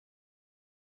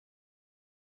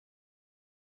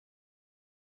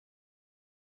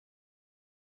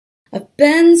I've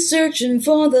been searching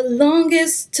for the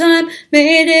longest time,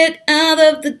 made it out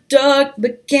of the dark,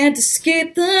 but can't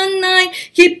escape the night.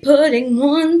 Keep putting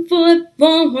one foot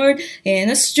forward in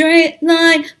a straight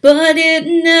line, but it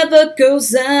never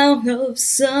goes out of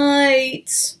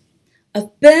sight.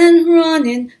 I've been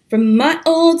running from my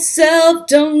old self,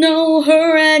 don't know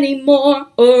her anymore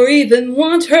or even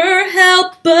want her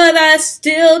help, but I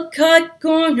still cut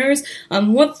corners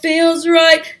on what feels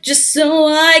right just so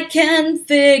I can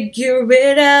figure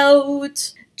it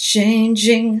out.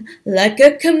 Changing like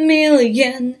a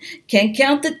chameleon, can't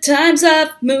count the times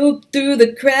I've moved through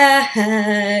the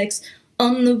cracks.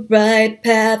 On the right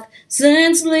path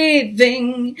since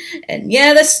leaving, and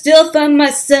yet I still find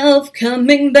myself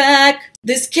coming back.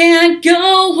 This can't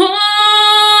go on.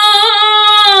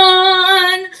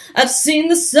 I've seen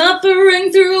the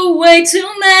suffering through way too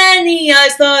many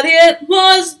eyes, thought it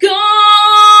was gone,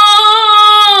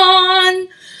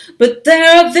 but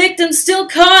there are victims still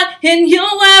caught in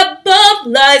your web of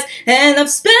lies, and I've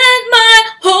spent my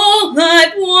whole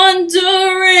life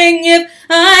wondering if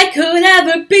I could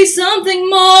ever be something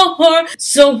more.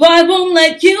 So I won't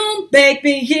let you make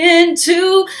me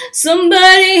into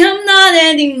somebody I'm not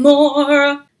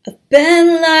anymore. I've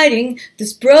been lighting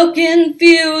this broken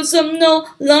fuse I'm no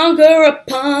longer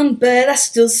upon, but I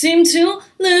still seem to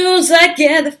lose. I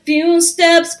get a few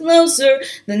steps closer,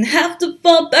 then have to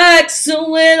fall back,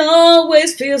 so it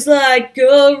always feels like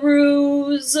a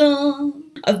ruse.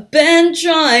 I've been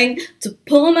trying to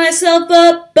pull myself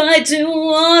up, I do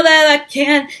all that I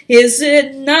can. Is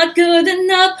it not good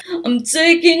enough? I'm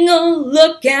taking a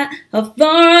look at how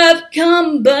far I've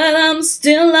come, but I'm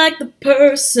still like the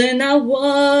person I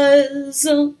was.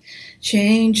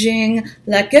 Changing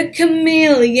like a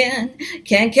chameleon,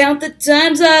 can't count the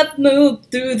times I've moved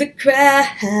through the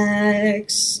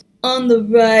cracks. On the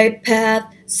right path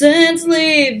since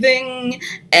leaving,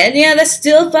 and yet I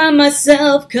still find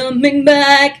myself coming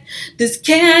back. This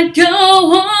can't go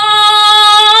on.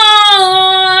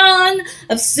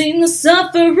 I've seen the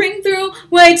suffering through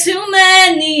way too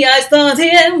many eyes, thought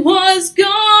it was gone,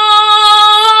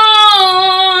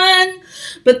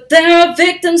 but there are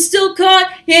victims still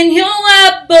caught in your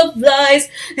web of lies,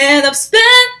 and I've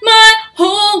spent my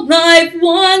whole life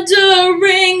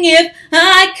wondering if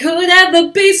I could ever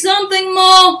be something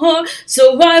more.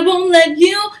 So I won't let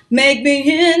you make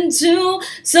me into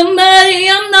somebody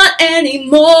I'm not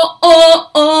anymore,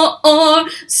 or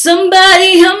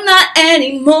somebody I'm not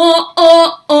anymore.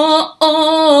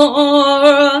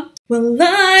 Will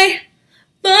I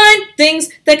find things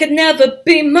that could never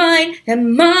be mine?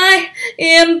 Am I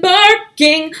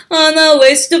embarking on a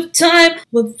waste of time?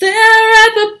 Will there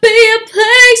ever be a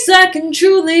place I can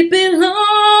truly belong?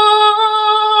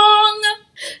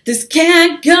 This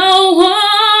can't go on.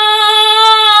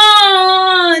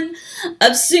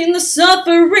 I've seen the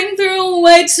suffering through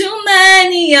way too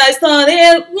many eyes, thought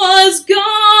it was gone,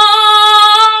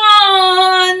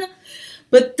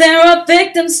 but there are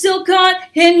victims still caught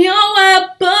in your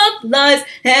web of lies,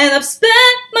 and I've spent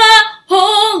my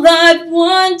whole life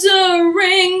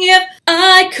wondering if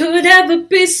I could ever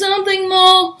be something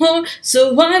more.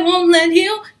 So I won't let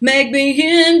you make me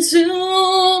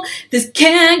into. This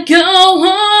can't go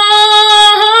on.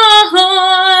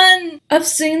 I've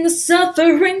seen the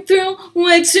suffering through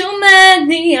way too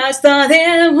many eyes, thought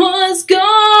it was gone,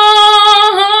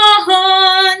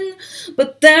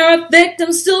 but there are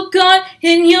victims still caught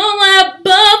in your web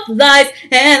of lies,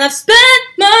 and I've spent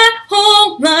my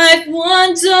whole life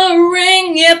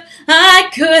wondering if I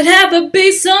could ever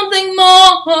be something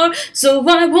more. So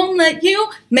I won't let you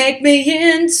make me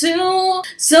into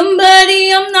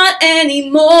somebody I'm not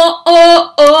anymore,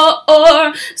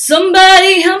 or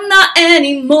somebody I'm not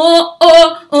anymore,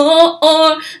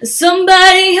 or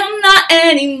somebody I'm not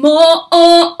anymore,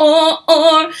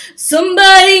 or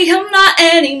somebody I'm not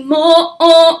anymore,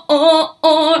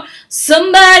 or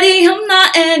somebody I'm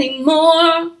not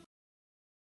anymore.